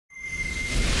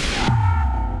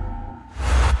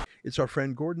It's our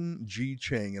friend Gordon G.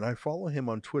 Chang, and I follow him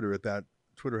on Twitter at that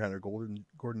Twitter handle,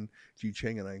 Gordon G.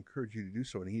 Chang, and I encourage you to do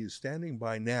so. And he is standing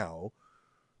by now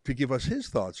to give us his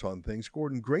thoughts on things.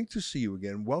 Gordon, great to see you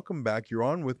again. Welcome back. You're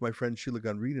on with my friend Sheila,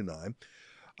 Gunn, Reid, and I.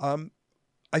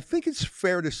 I think it's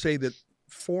fair to say that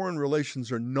foreign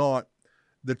relations are not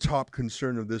the top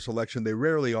concern of this election. They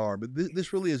rarely are, but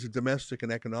this really is a domestic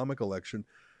and economic election.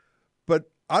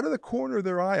 But out of the corner of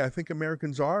their eye, I think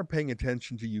Americans are paying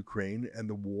attention to Ukraine and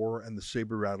the war and the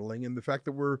saber rattling and the fact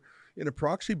that we're in a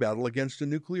proxy battle against a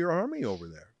nuclear army over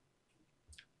there.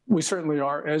 We certainly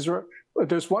are, Ezra. But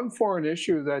there's one foreign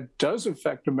issue that does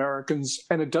affect Americans,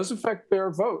 and it does affect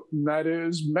their vote, and that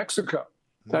is Mexico.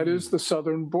 That is the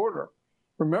southern border.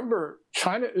 Remember,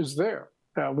 China is there.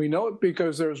 We know it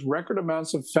because there's record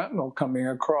amounts of fentanyl coming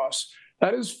across.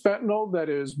 That is fentanyl that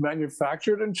is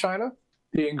manufactured in China.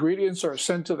 The ingredients are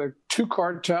sent to the two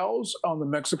cartels on the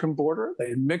Mexican border.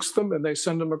 They mix them and they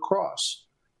send them across.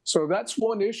 So that's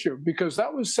one issue, because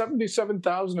that was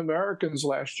 77,000 Americans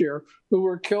last year who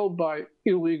were killed by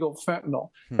illegal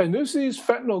fentanyl. And these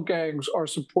fentanyl gangs are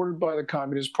supported by the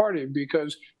Communist Party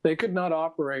because they could not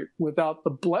operate without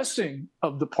the blessing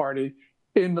of the party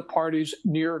in the party's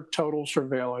near total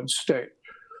surveillance state.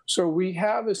 So we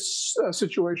have a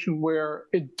situation where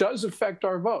it does affect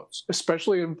our votes,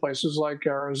 especially in places like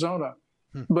Arizona.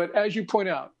 But as you point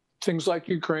out, things like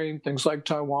Ukraine, things like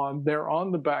Taiwan, they're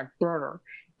on the back burner.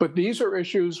 But these are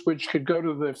issues which could go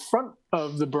to the front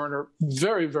of the burner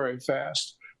very, very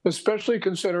fast, especially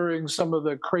considering some of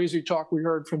the crazy talk we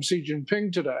heard from Xi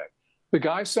Jinping today. The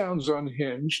guy sounds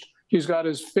unhinged. He's got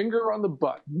his finger on the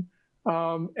button,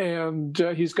 and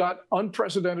he's got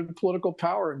unprecedented political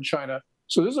power in China.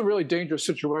 So this is a really dangerous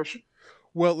situation.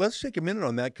 Well, let's take a minute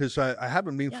on that, because I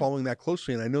haven't been following that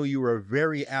closely, and I know you were a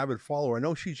very avid follower. I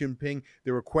know Xi Jinping,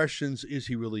 there were questions, is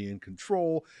he really in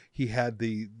control? He had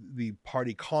the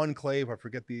party conclave, I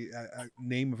forget the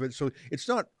name of it. So it's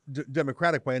not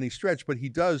democratic by any stretch, but he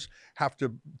does have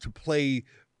to play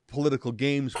political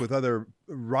games with other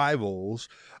rivals.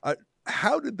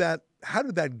 How did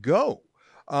that go?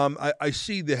 I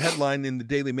see the headline in the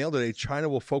Daily Mail today, China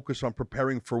will focus on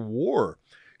preparing for war,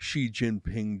 Xi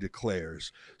Jinping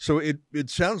declares. So it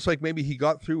sounds like maybe he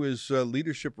got through his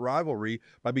leadership rivalry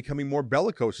by becoming more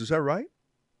bellicose. Is that right?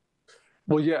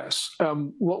 Well, yes.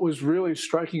 What was really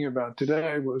striking about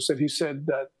today was that he said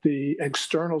that the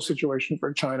external situation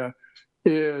for China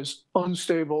is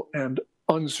unstable and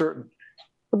uncertain.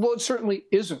 Well, it certainly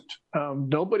isn't.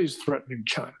 Nobody's threatening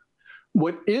China.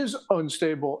 What is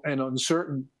unstable and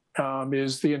uncertain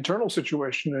is the internal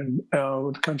situation in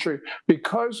the country.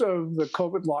 Because of the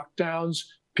COVID lockdowns,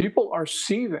 people are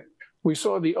seething. We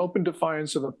saw the open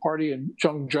defiance of the party in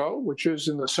Zhengzhou, which is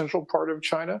in the central part of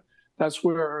China. That's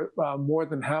where more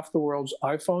than half the world's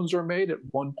iPhones are made at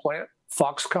one plant,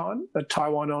 Foxconn, a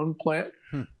Taiwan-owned plant.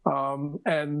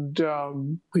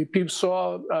 We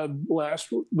saw last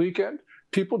weekend,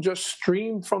 people just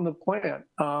streamed from the plant,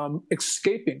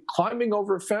 escaping, climbing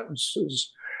over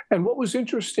fences. And what was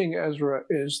interesting, Ezra,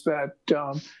 is that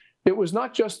it was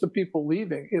not just the people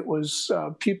leaving, it was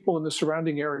people in the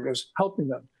surrounding areas helping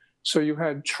them. So you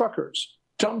had truckers,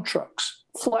 dump trucks,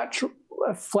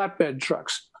 flatbed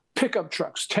trucks, pickup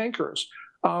trucks, tankers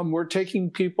were taking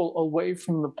people away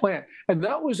from the plant. And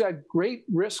that was at great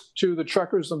risk to the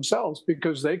truckers themselves,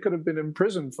 because they could have been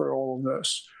imprisoned for all of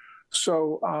this.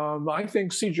 So I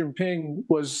think Xi Jinping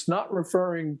was not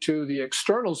referring to the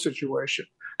external situation,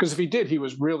 because if he did, he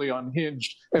was really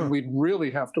unhinged and we'd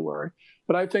really have to worry.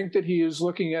 But I think that he is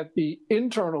looking at the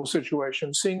internal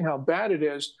situation, seeing how bad it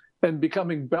is, and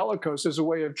becoming bellicose as a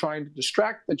way of trying to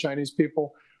distract the Chinese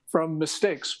people from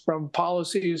mistakes, from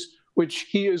policies which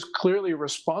he is clearly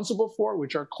responsible for,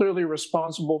 which are clearly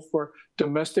responsible for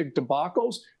domestic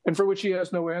debacles, and for which he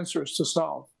has no answers to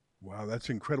solve. Wow, that's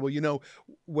incredible. You know,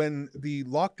 when the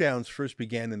lockdowns first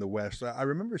began in the West, I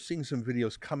remember seeing some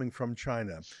videos coming from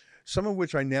China, some of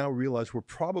which I now realize were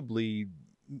probably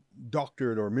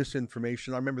doctored or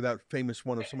misinformation. I remember that famous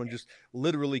one of someone just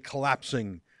literally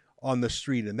collapsing on the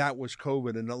street, and that was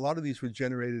COVID. And a lot of these were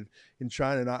generated in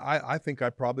China, and I think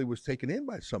I probably was taken in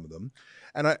by some of them.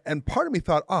 And part of me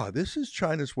thought, this is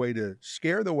China's way to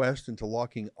scare the West into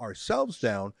locking ourselves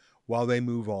down while they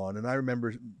move on. And I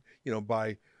remember,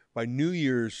 by New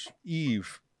Year's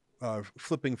Eve,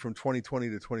 flipping from 2020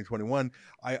 to 2021,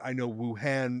 I know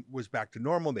Wuhan was back to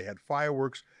normal. They had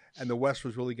fireworks, and the West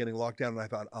was really getting locked down. And I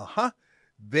thought,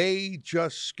 they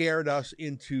just scared us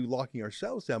into locking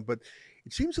ourselves down. But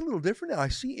it seems a little different now. I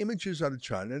see images out of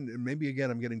China, and maybe,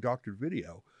 again, I'm getting doctored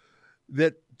video,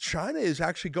 that China is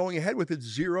actually going ahead with its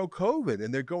zero COVID,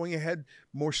 and they're going ahead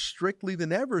more strictly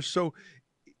than ever. So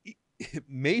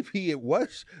maybe it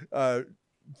was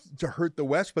to hurt the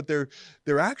West, but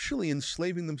they're actually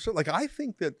enslaving themselves. Like, I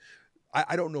think that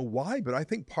I don't know why, but I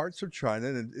think parts of China,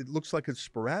 and it looks like it's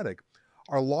sporadic,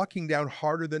 are locking down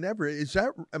harder than ever.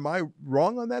 Am I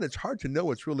wrong on that? It's hard to know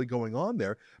what's really going on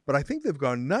there, but I think they've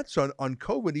gone nuts on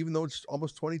COVID, even though it's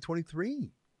almost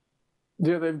 2023.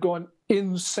 Yeah, they've gone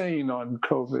insane on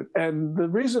COVID. And the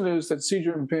reason is that Xi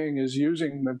Jinping is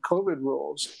using the COVID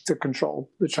rules to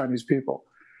control the Chinese people.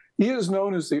 He is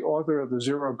known as the author of the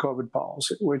zero COVID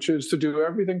policy, which is to do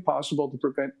everything possible to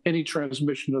prevent any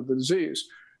transmission of the disease.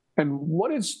 And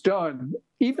what it's done,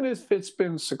 even if it's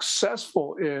been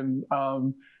successful in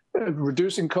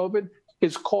reducing COVID,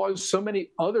 it's caused so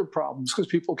many other problems because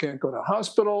people can't go to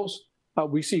hospitals.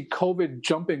 We see COVID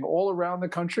jumping all around the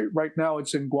country. Right now,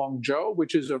 it's in Guangzhou,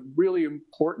 which is a really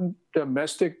important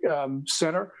domestic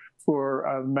center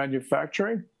for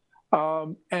manufacturing.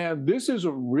 And this is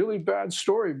a really bad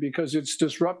story because it's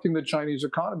disrupting the Chinese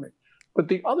economy. But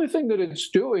the other thing that it's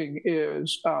doing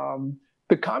is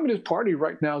the Communist Party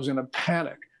right now is in a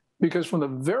panic because from the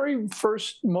very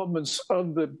first moments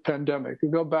of the pandemic, we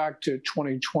go back to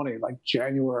 2020, like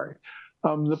January,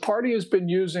 the party has been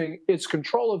using its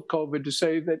control of COVID to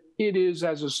say that it is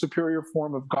as a superior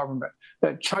form of government,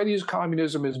 that Chinese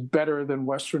communism is better than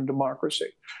Western democracy.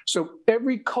 So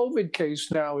every COVID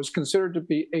case now is considered to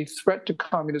be a threat to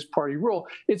Communist Party rule.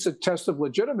 It's a test of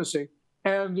legitimacy.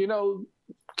 And,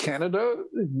 Canada,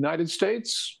 the United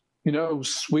States,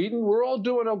 Sweden, we're all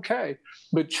doing okay.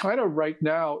 But China right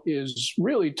now is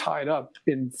really tied up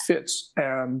in fits.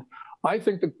 And I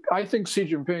think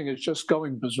Xi Jinping is just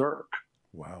going berserk.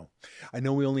 Wow. I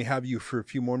know we only have you for a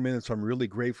few more minutes. I'm really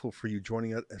grateful for you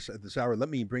joining us at this hour. Let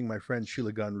me bring my friend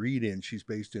Sheila Gunn Reid in. She's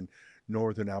based in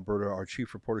Northern Alberta, our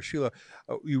chief reporter. Sheila,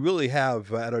 you really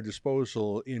have at our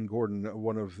disposal in Gordon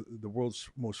one of the world's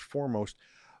most foremost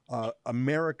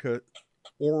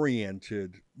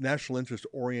America-oriented, national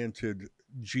interest-oriented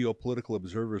geopolitical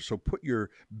observers. So put your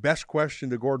best question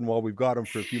to Gordon while we've got him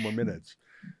for a few more minutes.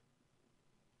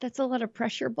 That's a lot of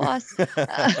pressure, boss. I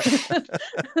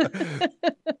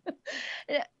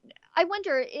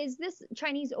wonder, is this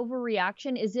Chinese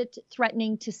overreaction, is it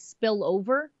threatening to spill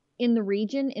over in the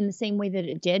region in the same way that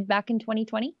it did back in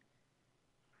 2020?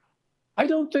 I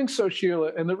don't think so,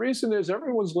 Sheila. And the reason is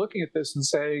everyone's looking at this and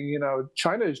saying,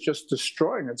 China is just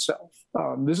destroying itself.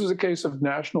 This is a case of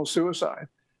national suicide.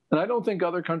 And I don't think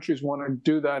other countries want to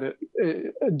do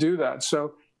that.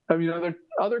 So,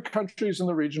 other countries in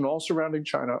the region, all surrounding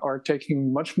China, are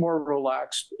taking much more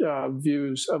relaxed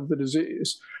views of the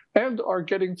disease and are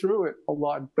getting through it a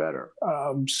lot better.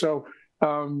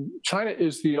 China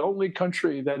is the only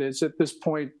country that is at this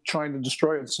point trying to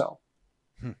destroy itself.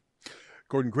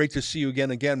 Gordon, great to see you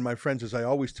again, my friends. As I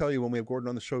always tell you when we have Gordon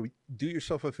on the show, do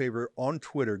yourself a favor on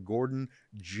Twitter. Gordon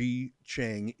G.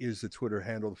 Chang is the Twitter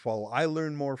handle to follow. I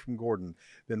learn more from Gordon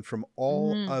than from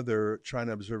all other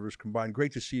China observers combined.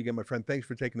 Great to see you again, my friend. Thanks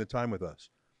for taking the time with us.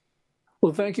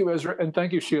 Well, thank you, Ezra, and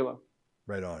thank you, Sheila.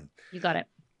 Right on. You got it.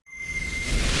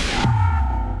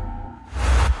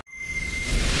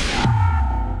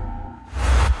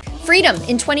 Freedom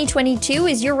in 2022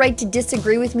 is your right to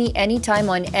disagree with me anytime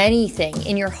on anything,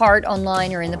 in your heart,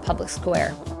 online, or in the public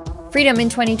square. Freedom in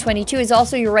 2022 is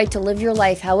also your right to live your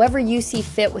life however you see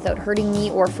fit without hurting me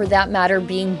or, for that matter,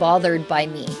 being bothered by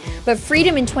me. But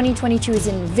freedom in 2022 is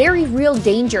in very real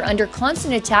danger under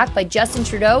constant attack by Justin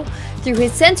Trudeau through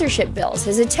his censorship bills,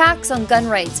 his attacks on gun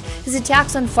rights, his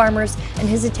attacks on farmers, and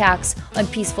his attacks on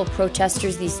peaceful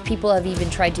protesters. These people have even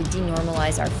tried to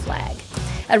denormalize our flag.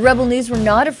 At Rebel News, we're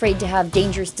not afraid to have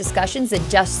dangerous discussions that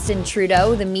Justin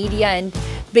Trudeau, the media, and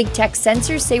big tech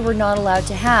censors say we're not allowed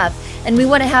to have. And we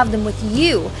want to have them with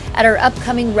you at our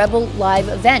upcoming Rebel Live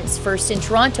events, first in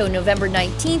Toronto, November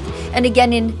 19th, and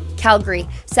again in Calgary,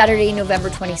 Saturday, November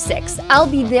 26th.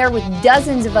 I'll be there with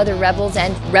dozens of other Rebels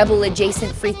and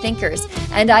Rebel-adjacent free thinkers,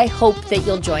 and I hope that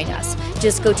you'll join us.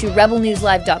 Just go to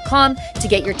rebelnewslive.com to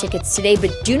get your tickets today,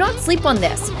 but do not sleep on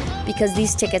this, because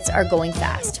these tickets are going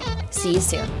fast. See you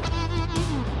soon.